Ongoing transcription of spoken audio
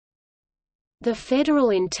The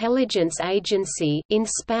Federal Intelligence Agency, in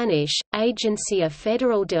Spanish, Agencia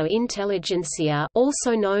Federal de Inteligencia,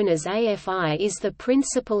 also known as AFI, is the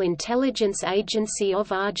principal intelligence agency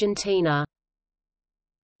of Argentina.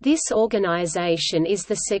 This organization is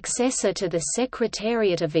the successor to the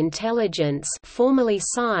Secretariat of Intelligence, formerly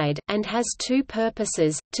SIDE, and has two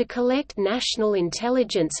purposes: to collect national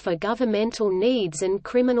intelligence for governmental needs and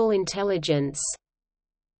criminal intelligence.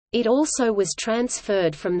 It also was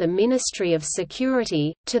transferred from the Ministry of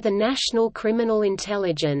Security, to the National Criminal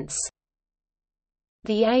Intelligence.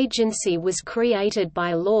 The agency was created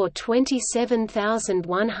by Law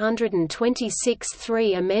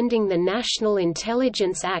 27,126-3 amending the National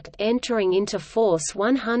Intelligence Act, entering into force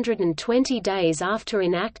 120 days after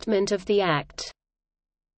enactment of the Act.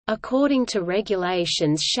 According to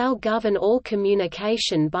regulations shall govern all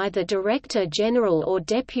communication by the Director General or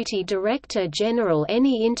Deputy Director General,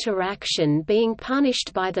 any interaction being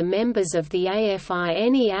punished by the members of the AFI,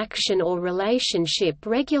 any action or relationship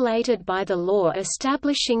regulated by the law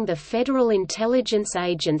establishing the Federal Intelligence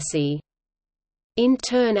Agency. In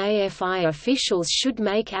turn, AFI officials should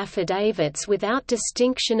make affidavits without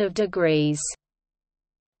distinction of degrees.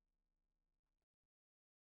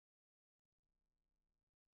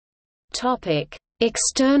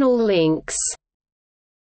 External links.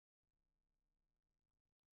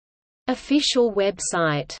 Official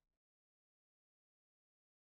website.